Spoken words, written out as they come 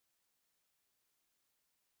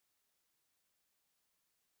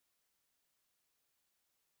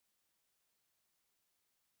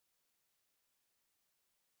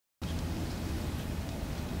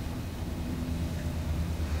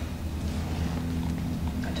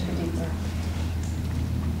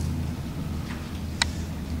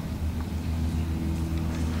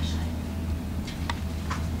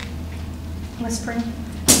Whispering? No,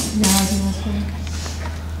 I wasn't whispering.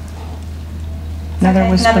 Another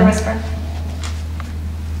whisper. Another whisper.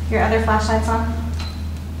 Your other flashlight's on?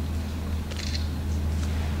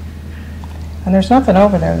 And there's nothing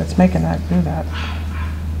over there that's making that do that.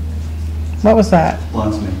 What was that?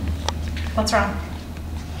 Blinds me. What's wrong?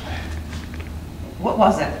 What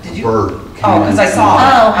was it? Did you? Bird. Oh, because I saw it.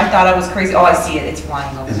 Oh. I thought it was crazy. Oh, I see it. It's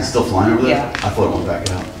flying over Is there. it still flying over there? Yeah. I thought it went back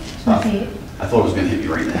out. Okay. I thought it was going to hit me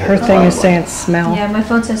right in the head. Her thing is saying smell. Yeah, my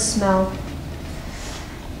phone says smell.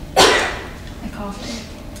 I coughed.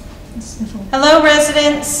 Sniffle. Hello,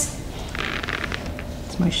 residents.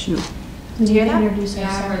 It's my shoe. Did you hear that? introduce Yeah,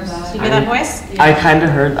 I heard ourselves? that. You hear that voice? I kind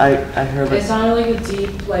of heard, I heard It like, sounded like a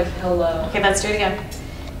deep, like, hello. Okay, let's do it again.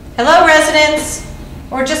 Hello, residents.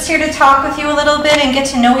 We're just here to talk with you a little bit and get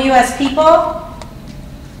to know you as people.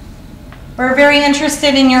 We're very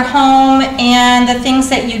interested in your home and the things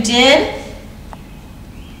that you did.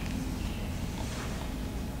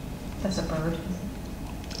 That's a bird.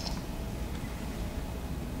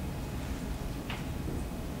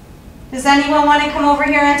 Does anyone want to come over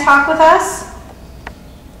here and talk with us?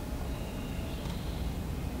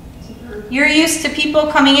 You're used to people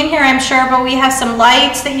coming in here, I'm sure, but we have some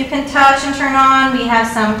lights that you can touch and turn on. We have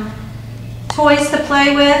some toys to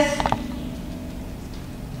play with.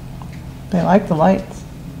 They like the lights.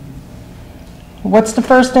 What's the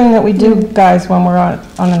first thing that we do, guys, when we're on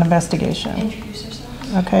an investigation? Introduce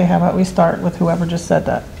ourselves. Okay, how about we start with whoever just said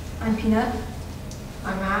that? I'm Peanut.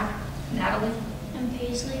 I'm Matt. Natalie. I'm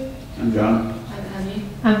Paisley. I'm John. I'm Emmy.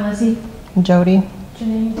 I'm Lizzie. And Jody?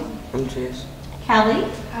 Janine. I'm Chase. Kelly?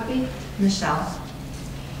 Happy. Michelle.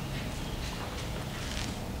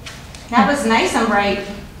 That was nice and bright.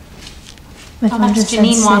 My Oh, phone that's just said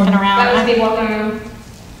Janine walking Sin. around. That was the walking room.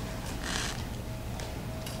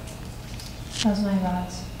 That was my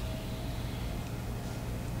thoughts.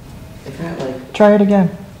 If I had like, Try it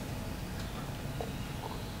again.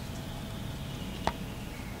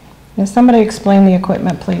 Can somebody explain the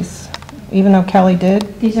equipment, please? Even though Kelly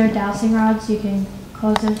did? These are dowsing rods. You can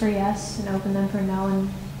close them for yes and open them for no and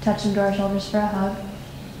touch them to our shoulders for a hug.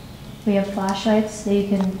 We have flashlights that you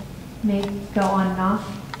can make go on and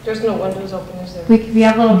off. There's no windows open, is there? We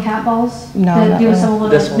have little cat balls. No, that not give us a really.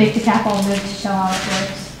 This little, one. make the cat ball move to show how it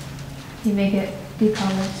works. You make it do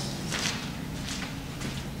colors.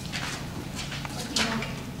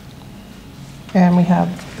 And we have,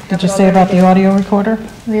 did you say about the audio recorder?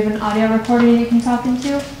 We have an audio recorder you can talk into.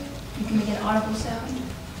 You can make an audible sound.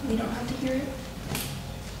 We don't have to hear it.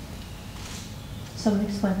 Someone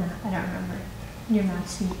explain that. I don't remember. Your math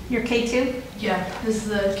speed. Your K2? Yeah, this is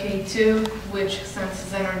the K2, which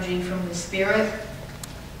senses energy from the spirit.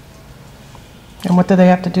 And what do they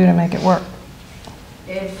have to do to make it work?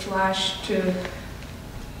 It flashed to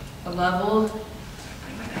a level,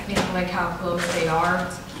 like how close they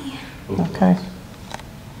are. Okay.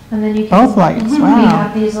 And then you can. Both lights, We wow.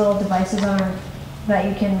 have these little devices on our, that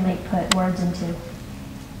you can like put words into.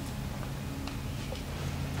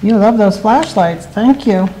 You love those flashlights, thank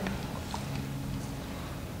you.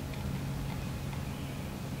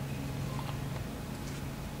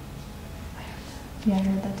 Yeah, I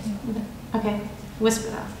heard that too. Okay, whisper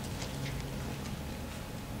that.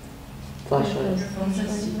 flashlight.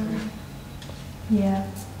 Yeah.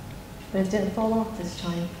 But it didn't fall off this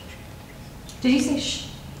time. Did you say shh?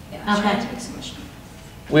 Yeah, Okay. try to make so much.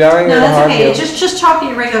 We are in No, the that's hard okay. deal. Just talk at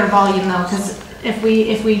your regular volume though, because if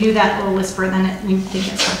we do that little whisper, then we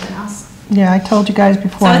think it's something else. Yeah, I told you guys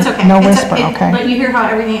before, So it's okay. no It's whisper, okay? But you hear how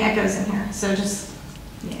everything echoes in here, so just,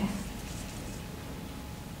 yeah.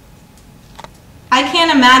 I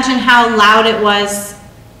can't imagine how loud it was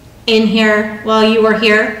in here while you were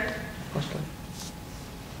here. Flashlight.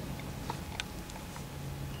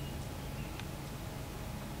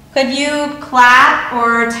 Could you clap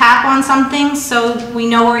or tap on something so we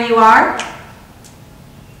know where you are?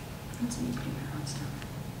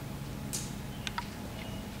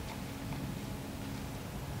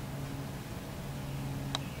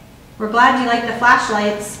 We're glad you like the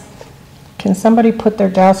flashlights. Can somebody put their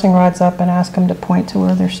dowsing rods up and ask them to point to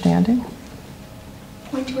where they're standing?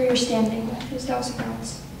 Point to where you're standing. Who's dowsing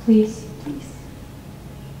rods? Please. Please.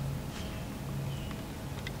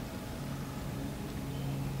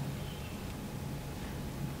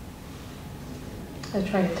 I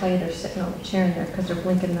tried to tell you they're sitting on the chair in there because they're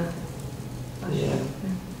blinking the flashlight.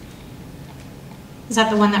 Yeah. Is that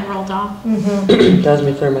the one that rolled off? Does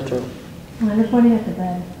me clear my throat. Mine are pointing at the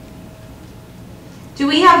bed. Do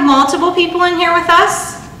we have multiple people in here with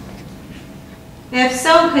us? If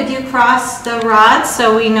so, could you cross the rods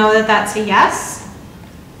so we know that that's a yes?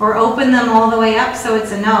 Or open them all the way up so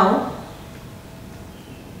it's a no?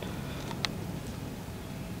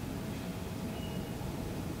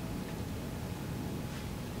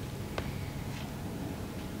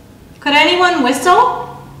 Could anyone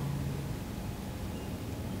whistle?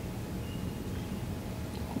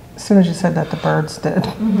 As soon as you said that, the birds did.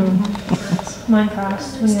 Mine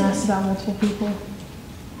crossed when you asked about multiple people.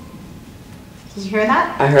 Did you hear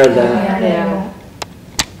that? I heard that. Yeah.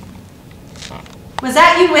 Was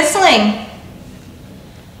that you whistling?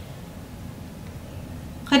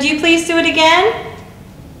 Could you please do it again?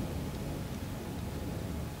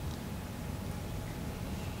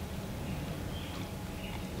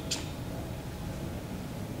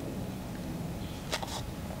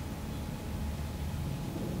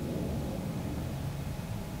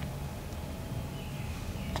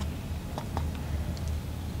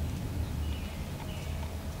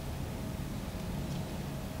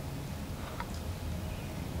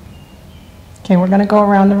 Okay, we're gonna go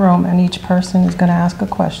around the room and each person is gonna ask a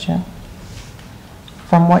question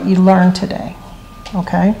from what you learned today,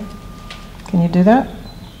 okay? Can you do that?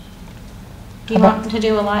 Do you want to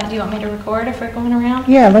do a live, do you want me to record if we're going around?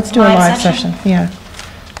 Yeah, let's do a live session, yeah.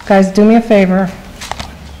 Guys, do me a favor,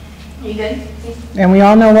 You good? and we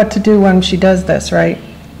all know what to do when she does this, right?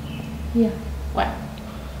 Yeah. What?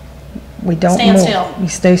 We don't Stand move. still. We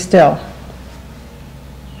stay still.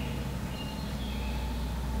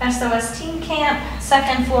 SOS Teen Camp,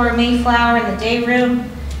 second floor, Mayflower in the day room.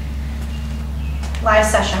 Live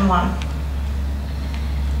session 1.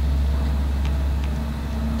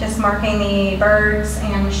 Just marking the birds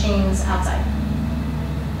and machines outside.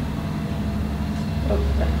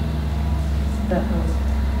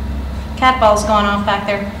 Cat ball's going off back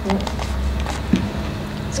there.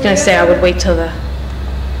 I was gonna say I would wait till the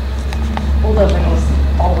bulldozer goes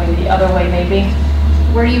all the way the other way, maybe.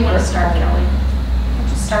 Where do you want to start, Kelly?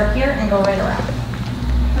 Just start here and go right around.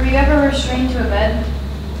 Were you ever restrained to a bed?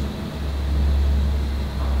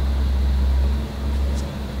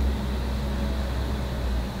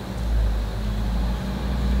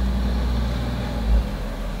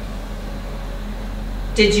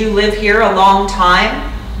 Did you live here a long time?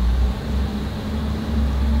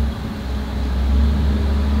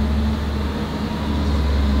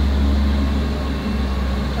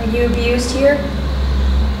 Were you abused here?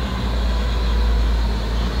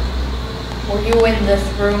 Were you in this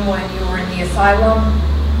room when you were in the asylum?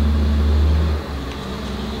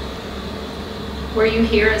 Were you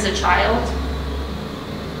here as a child?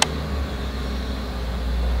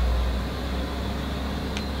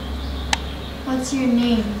 What's your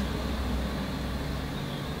name?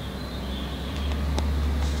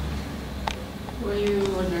 Were you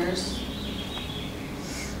a nurse?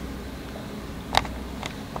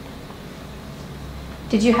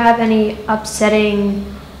 Did you have any upsetting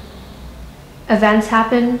events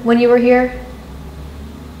happen when you were here?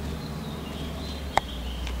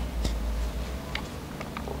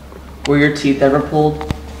 Were your teeth ever pulled?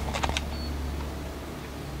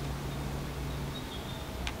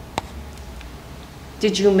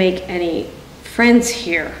 Did you make any friends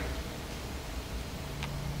here?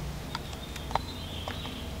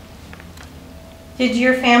 Did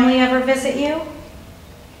your family ever visit you?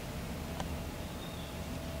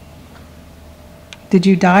 Did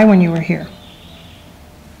you die when you were here?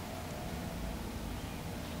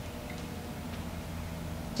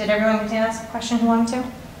 Did everyone get to ask a question who wanted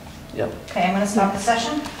to? Yep. Okay, I'm going to stop the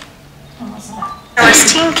session. Oh, what's that?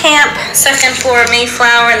 SOS Teen Camp, second floor,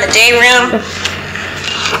 Mayflower in the day room.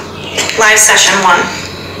 Live session 1.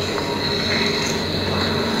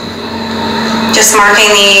 Just marking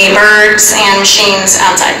the birds and machines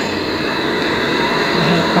outside.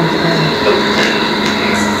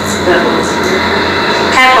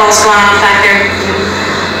 Cat ball's going off back there.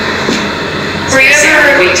 Were you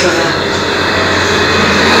ever Wait till the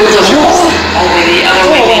bulldozer goes all the way the other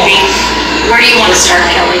way, maybe. Where do you want to start,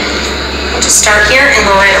 Kelly? Just start here and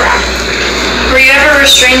go right around. Were you ever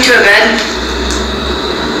restrained to a bed?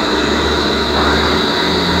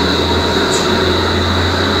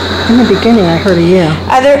 In the beginning, I heard a yeah.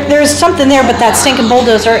 There's something there, but that stinking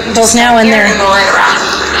bulldozer goes now in there.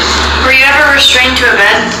 Were you ever restrained to a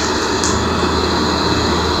bed?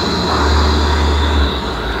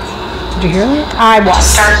 Did you hear that? I was.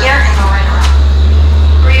 Start here and go right around.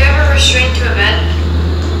 Were you ever restrained to a bed?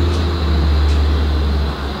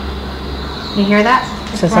 You hear that?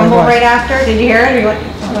 Says I Rumble was. right after. Did you hear it? Or you went,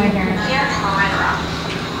 oh, I hear it. Here and go right around.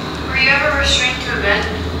 Were you ever restrained to a bed?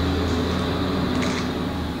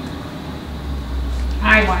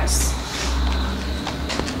 I was.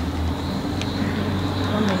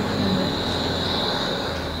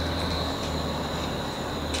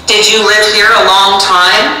 Did you live here a long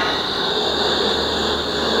time?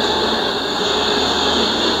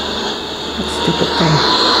 That stupid thing.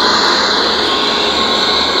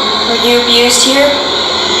 Were you abused here?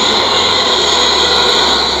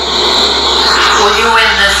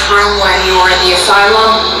 when you were in the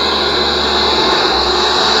asylum?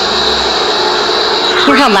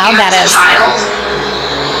 Hear how loud that is. Child?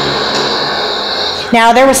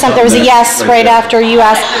 Now, there was a yes right after you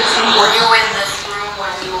asked. Were you in this room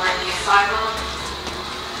when you were in the asylum?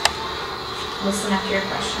 Listen after your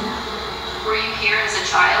question. Were you here as a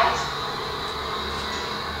child?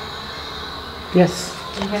 Yes.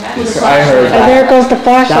 Did you hear that? I heard And that. there goes the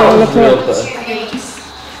flashlight That on the was real floor. quick.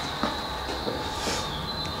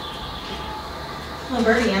 Well,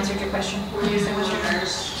 Birdie answered your question. Were you a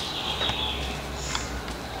nurse?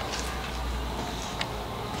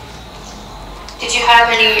 Did you have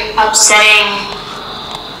any upsetting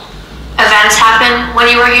events happen when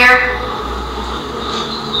you were here?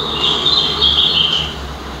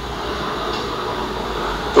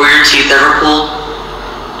 Were your teeth ever pulled?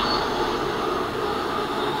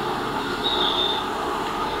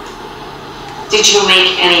 Did you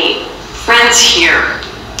make any friends here?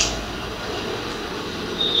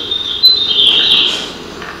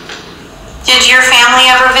 Did your family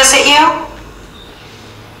ever visit you?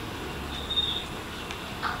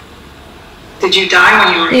 Did you die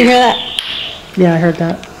when you were Did you here? hear that? Yeah, I heard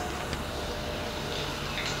that.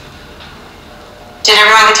 Did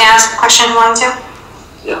everyone get to ask a question who wanted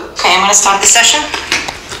to? Yeah. Okay, I'm gonna stop the session.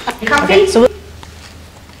 Comfy?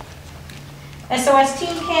 SOS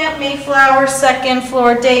Teen Camp, Mayflower, second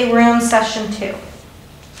floor, day room, session 2.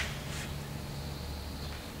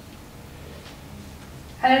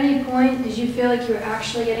 At any point, did you feel like you were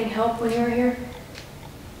actually getting help when you were here?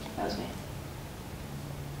 That was me.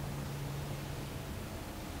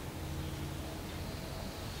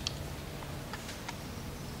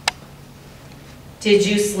 Did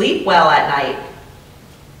you sleep well at night?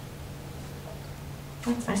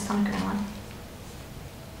 What's my stomach growling?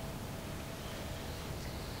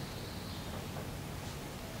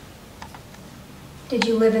 Did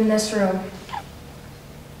you live in this room?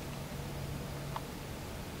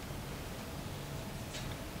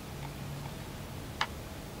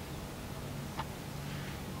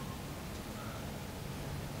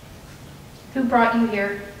 Who brought you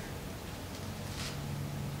here?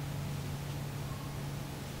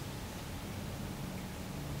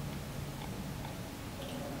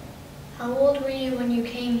 How old were you when you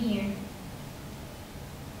came here?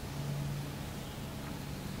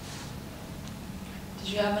 Did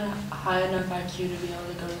you have a high enough IQ to be able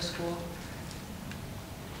to go to school?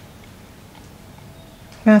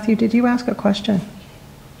 Matthew, did you ask a question?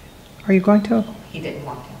 Are you going to? He didn't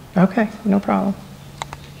want to. Okay, no problem.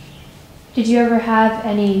 Did you ever have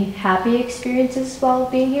any happy experiences while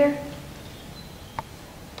being here?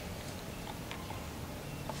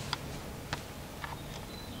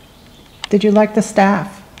 Did you like the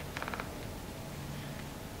staff?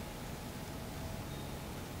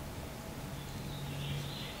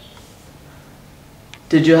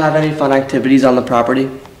 Did you have any fun activities on the property?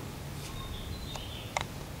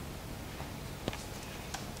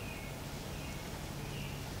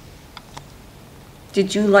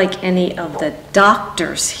 Did you like any of the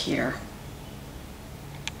doctors here?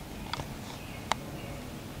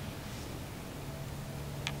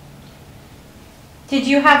 Did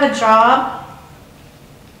you have a job?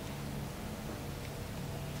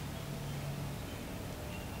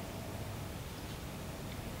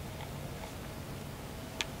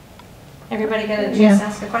 Everybody get a chance Yeah. to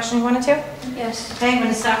ask a question you wanted to? Yes. Okay, I'm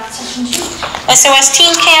going to stop session 2. SOS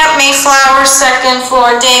Teen Camp, Mayflower, second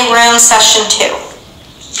floor, day room, session 2.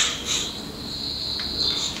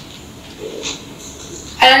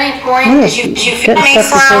 At any point, Yes, did you get stuff before you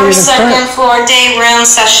Mayflower, even start. second floor, day room,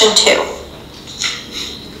 session 2.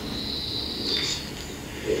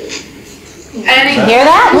 At any Hear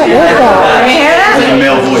that? What is that? You hear that? That's a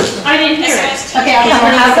male voice. I didn't hear it. Okay, I'll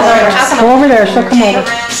come over. Go over there, she'll come over.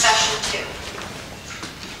 room, session 2.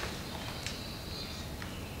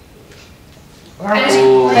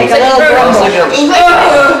 Like a little grumble.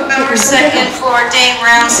 Remember second floor, day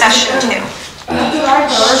room, session 2.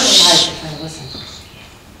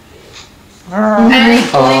 At any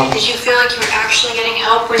point, did you feel like you were actually getting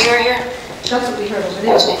help when you were here? That's what we heard over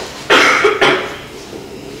That was me.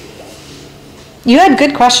 You had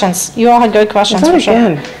good questions. You all had good questions for sure.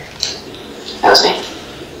 Again. That was me.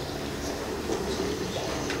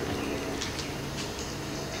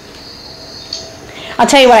 I'll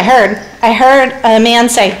tell you what I heard. I heard a man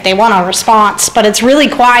say they want a response, but it's really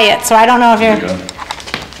quiet, so I don't know if you're.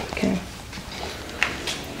 Okay.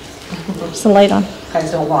 Is the light on?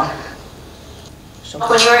 Guys, don't walk.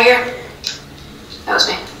 When you were here? That was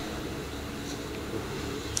me.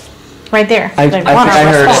 Right there. I They think want a I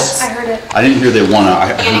heard response. I heard it. I didn't hear they wanna, I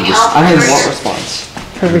Getting heard help? I when heard you were what here? response?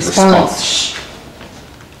 Her response.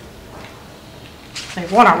 They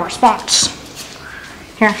want a response.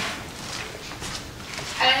 Here. At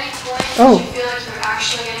any point, Oh. did you feel like you were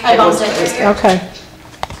actually getting I bumped it. Okay.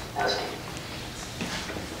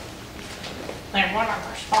 They want a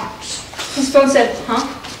response. His phone said, huh?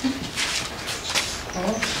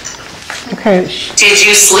 Okay. Did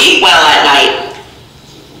you sleep well at night?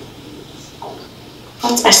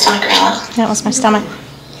 That's my stomach growling. That was my stomach.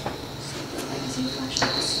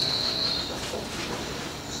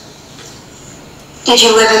 Did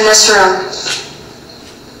you live in this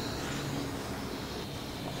room?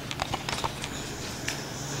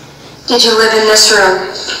 Did you live in this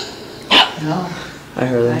room? No. I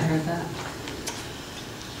heard that.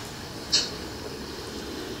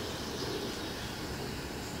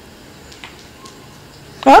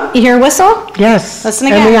 Oh, you hear a whistle? Yes. Listen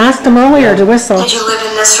And we again. asked him earlier to whistle. Did you live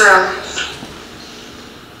in this room?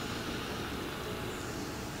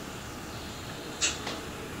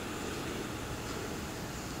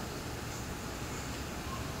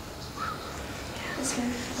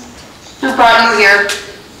 Who brought you here?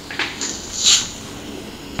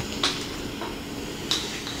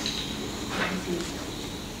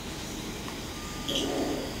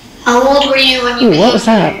 How old were you when you Ooh, came? what was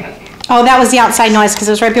that? Oh, that was the outside noise because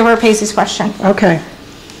it was right before Pacey's question. Okay.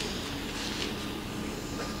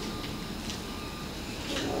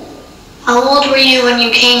 How old were you when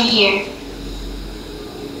you came here?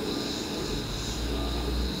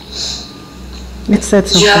 It said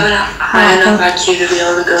Did you something. have a high enough IQ to be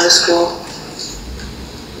able to go to school?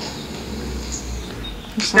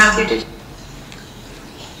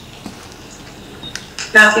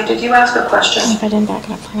 Matthew, did you ask a question? If I didn't back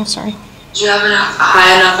it up, I'm sorry. Did you have a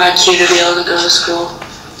high enough IQ to be able to go to school?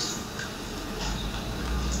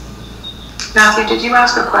 Matthew, did you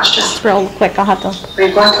ask a question? It's real quick, I'll have to. Are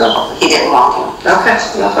you going to? He didn't want to. Okay,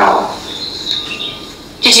 no problem.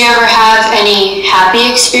 Did you ever have any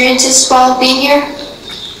happy experiences while being here?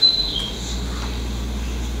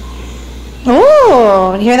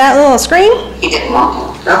 Ooh, you hear that little scream? He didn't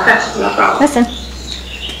want to. Okay, no problem. Listen.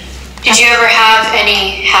 Did you ever have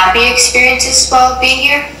any happy experiences while being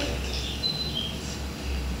here?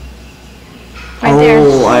 Right there.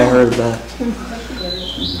 Oh, I heard that.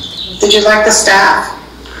 Did you like the staff?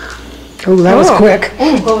 Oh, that was quick.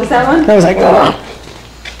 What was that one? That was like, oh.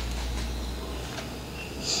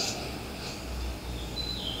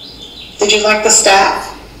 Did you like the staff?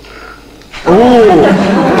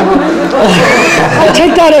 I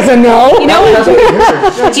take that as a no. You know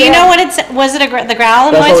what? Do you know what it's? Was it the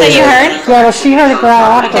growl noise that you heard? Well, she heard a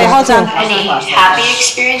growl. Okay, hold on. Any happy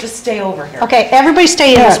experiences? Just stay over here. Okay, everybody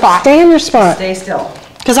stay in your spot. Stay in your spot. Stay still.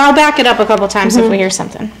 Because I'll back it up a couple times if we hear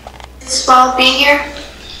something. While being here?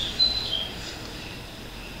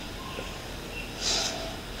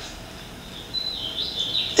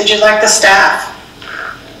 Did you like the staff?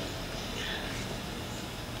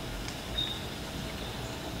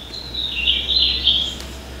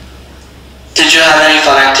 Did you have any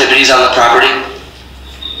fun activities on the property?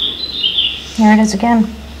 There it is again.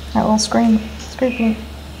 That little scream. It's creepy.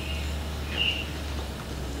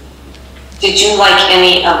 Did you like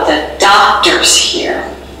any of the doctors here?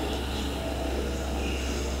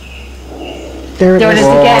 There it is.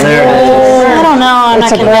 again. There it is. I don't know. I'm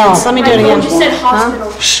It's not a growl. convinced. Let me do it again. You said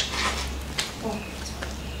hospital.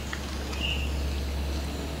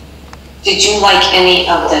 Did you like any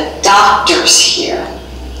of the doctors here?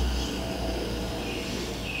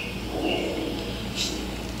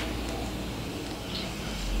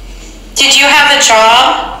 Did you have a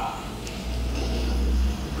job?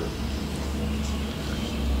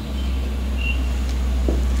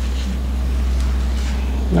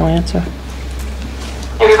 No answer.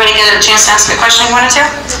 Everybody get a chance to ask a question you wanted to?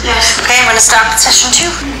 Yes. Okay, I'm gonna stop session 2.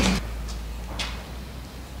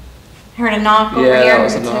 I heard a knock over Yeah, here. that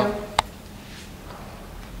was a knock.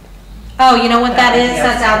 Oh, you know what that is?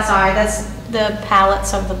 That's outside. That's the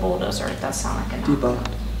pallets of the bulldozer. It does sound like a knock. Debunked.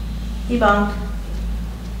 Debunked.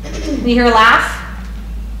 You hear a laugh?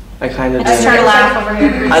 I kind of I just did. heard a laugh over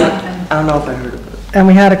here. I don't know if I heard it. And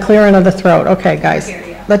we had a clearing of the throat. Okay, guys,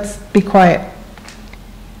 let's be quiet.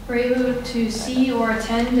 Were you able to see or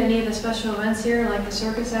attend any of the special events here, like the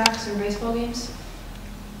circus acts or baseball games?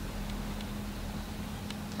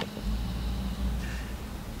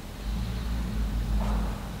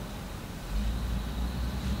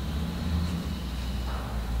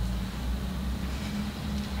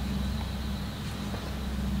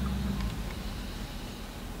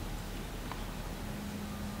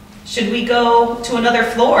 Should we go to another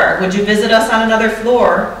floor? Would you visit us on another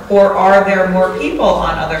floor? Or are there more people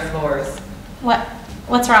on other floors?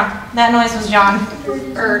 What's wrong? That noise was John.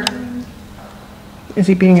 Erd. Is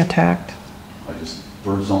he being attacked? I just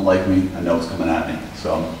Birds don't like me, I know it's coming at me,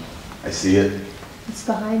 so I see it, It's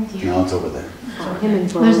behind you. now it's over there.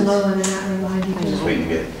 There's another one in that room behind you. Just waiting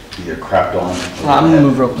to get either crapped on. I'm gonna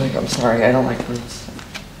move real quick. I'm sorry. I don't like birds.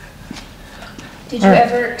 Did you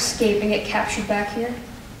ever escape and get captured back here?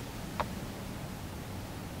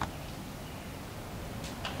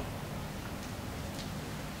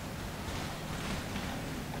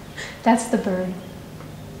 That's the bird.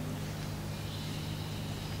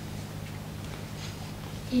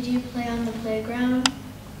 Did you play on the playground?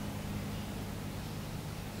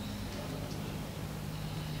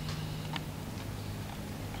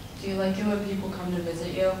 Do you like it when people come to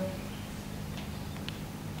visit you?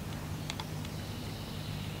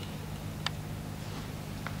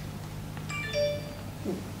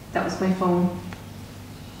 That was my phone.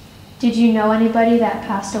 Did you know anybody that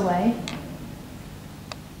passed away?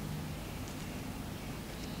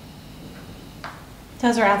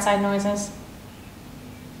 Those are outside noises.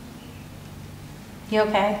 You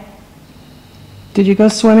okay? Did you go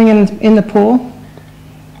swimming in the pool?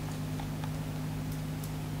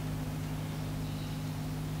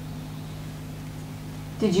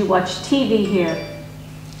 Did you watch TV here?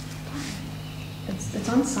 It's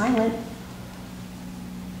on silent.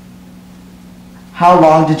 How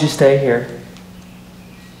long did you stay here?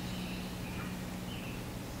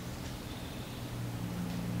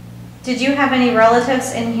 Did you have any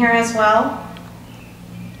relatives in here as well?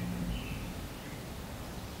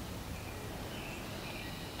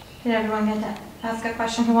 Did everyone get to ask a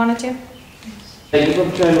question who wanted to? Thank you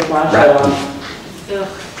for turning the flashlight on.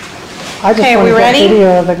 I just Okay, want we to get ready?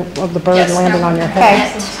 video of the bird landing on your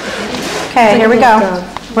head. Okay, here we go.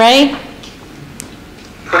 Ready?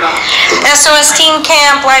 SOS Teen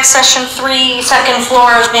Camp, live session 3, second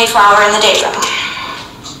floor of Mayflower in the day room.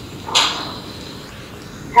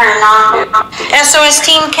 SOS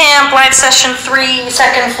Teen Camp, live session 3,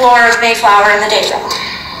 second floor of Mayflower in the day room.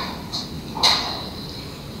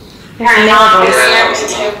 There's a male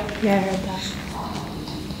voice. Yeah, I heard that.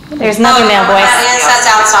 There's another male voice. That's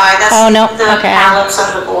outside. That's Oh, no, the okay. pallets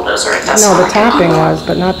of the bulldozer. That's No, the not- tapping was,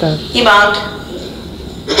 but not the, He bumped.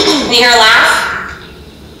 Did you hear a laugh?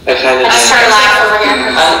 I kind I just heard a laugh over here.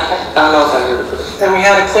 I don't know if I heard it. And we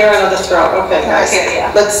had to clear another throat. Okay, guys,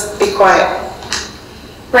 Yeah. let's be quiet.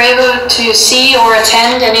 Were you able to see or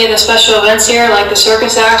attend any of the special events here, like the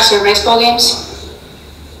circus acts or baseball games?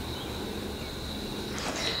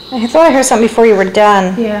 I thought I heard something before you were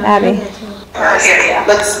done, Yeah. Abby.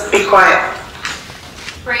 Let's be quiet.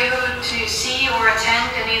 Were you able to see or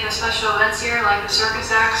attend any of the special events here, like the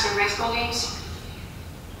circus acts or baseball games?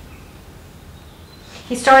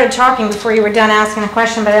 He started talking before you were done asking a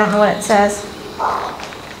question, but I don't know what it says.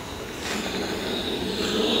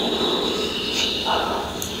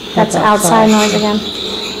 That's outside noise again.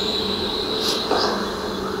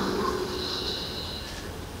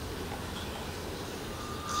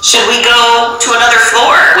 Should we go to another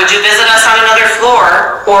floor? Would you visit us on another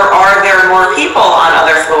floor? Or are there more people on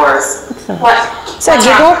other floors? What? Is that a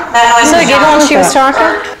giggle? Is that a giggle when she was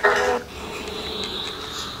talking?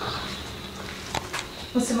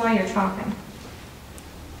 Listen while you're talking.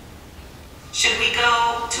 Should we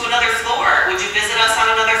go to another floor? Would you visit us on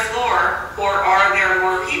another floor? Or are there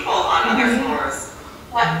more people on other floors?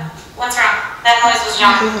 What? What's wrong? That noise was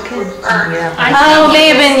John. Oh,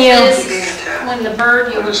 babe and you. When the bird,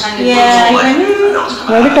 you were kind of. Yeah.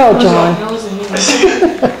 where'd it go, John? I see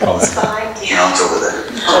it. Now it's over there.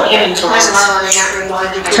 There's another one in that room behind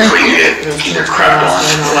you. Just waiting to get either crapped on.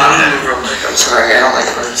 I'm sorry. I don't like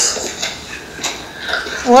birds.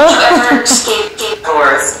 Ever escape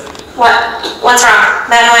doors? What? What's wrong?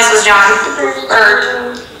 That noise was John.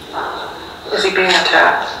 Is he being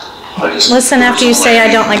attacked? Listen after you say I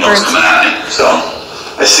don't like birds. Coming at me, so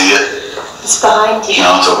I see it. It's behind you.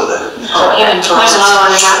 Now it's over there. There's another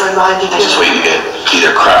one in that room behind you. Just waiting to get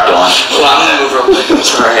either crapped on. Well, I'm gonna move real quick. I'm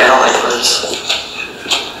sorry. I don't like birds.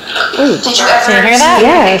 Did you ever Did you hear that?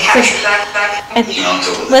 Yes. Now it's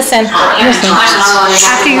over there. Listen,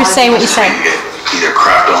 after you say what you say. Waiting to get either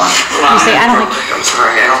crapped on. You say, I don't like. I'm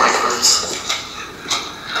sorry. I don't like birds.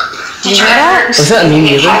 Did you hear that? Was that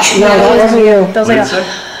me either? No, that wasn't you. That was like a.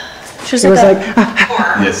 She was It was like like,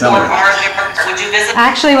 Yeah, it sounded like Would you visit?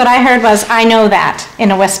 Actually, what I heard was, I know that, in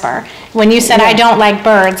a whisper. When you said, I don't like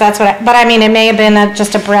birds, that's what but I mean, it may have been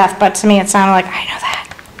just a breath, but to me it sounded like, I know that.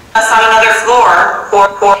 Us on another floor? Or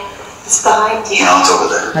It's behind you. now it's over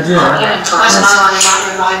there. I do that. There's another one in that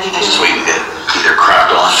room behind you. Just waiting to get either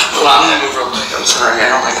crapped on. Well, I'm gonna move real quick. I'm sorry. I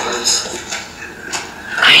don't like birds.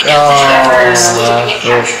 Did you ever escape and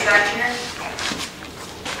get captured back here?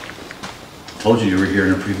 Told you were here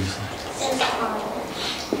in a previous life.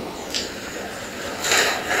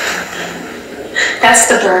 That's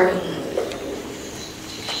the bird.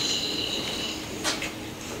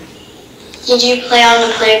 Did you play on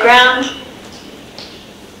the playground?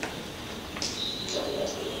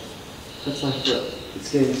 That's my foot.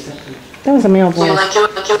 It's getting second. That was a male Do you voice.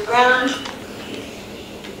 like the playground?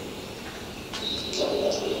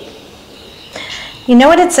 You know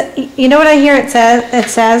what I hear it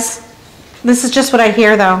says? This is just what I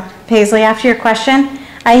hear though, Paisley, after your question.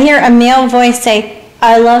 I hear a male voice say,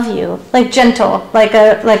 "I love you," like gentle, like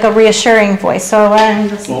a reassuring voice. So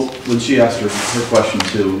Well, when she asked her question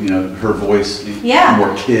too, her voice, Yeah.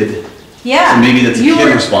 more kid. yeah. So maybe that's a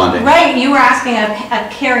kid responding. Right, you were asking a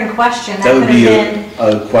caring question. That would could be have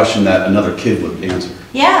been, a question that another kid would answer.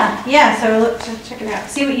 yeah. So look, check it out.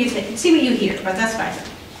 See what you think. See what you hear. But that's fine.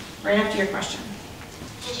 Right after your question.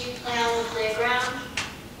 Did you play on the playground?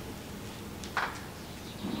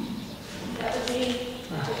 That would be.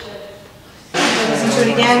 Listen to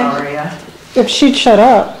it again. Sorry, yeah. If she'd shut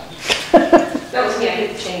up. That was, yeah,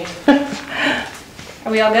 hit the chain.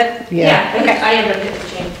 Are we all good? Yeah. Okay. I ended up hitting the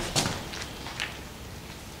chain.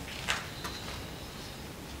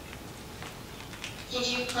 Did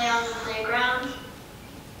you play on the playground?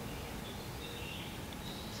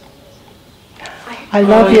 I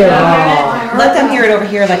love you. Let them hear it over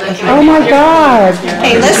here. Like, Oh my God.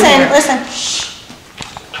 hey, listen.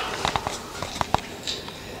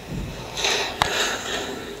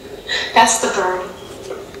 That's the bird.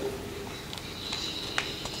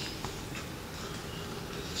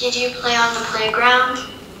 Did you play on the playground?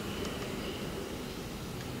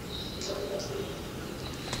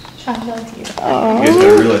 I love you. You guys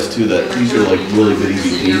gotta realize too that these are like really good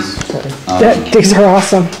EVPs. These are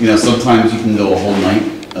awesome. Sometimes you can go a whole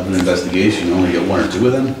night of an investigation and only get one or two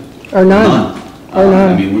of them. Or none. Or none.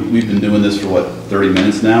 I mean, we've been doing this for what, 30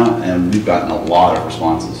 minutes now, and we've gotten a lot of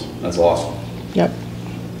responses. That's awesome. Yep.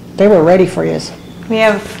 They were ready for you. We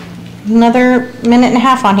have another minute and a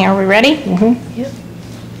half on here. Are we ready? Mm-hmm. Yep.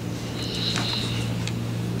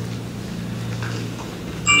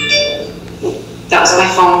 That was my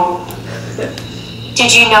phone.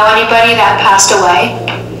 Did you know anybody that passed away?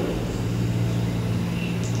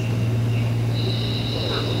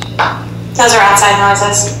 Those are outside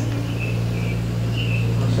noises.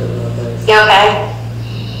 You okay?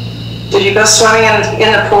 Did you go swimming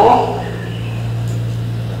in the pool?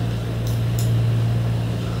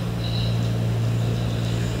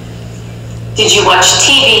 Did you watch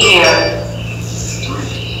TV here?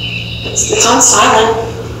 It's on silent.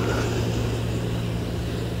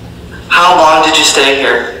 How long did you stay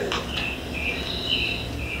here?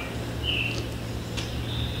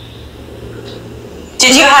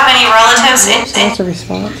 Did you have any relatives in? That's a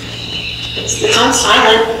response. It's on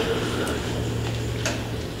silent.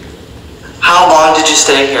 How long did you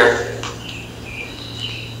stay here?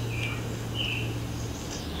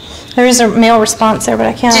 There is a male response there, but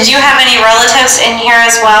I can't. Did you have any relatives in here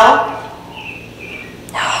as well?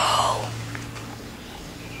 No.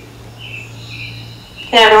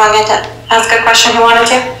 Did everyone get to ask a question who wanted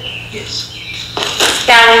to? Yes.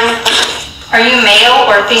 Down. Are you male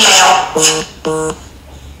or female?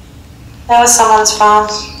 That was someone's phone.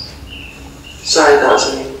 Sorry, that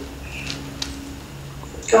was me.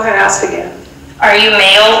 Go ahead, ask again. Are you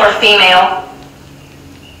male or female?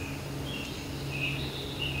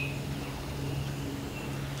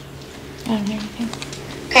 I don't hear anything.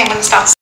 Okay, I'm gonna stop.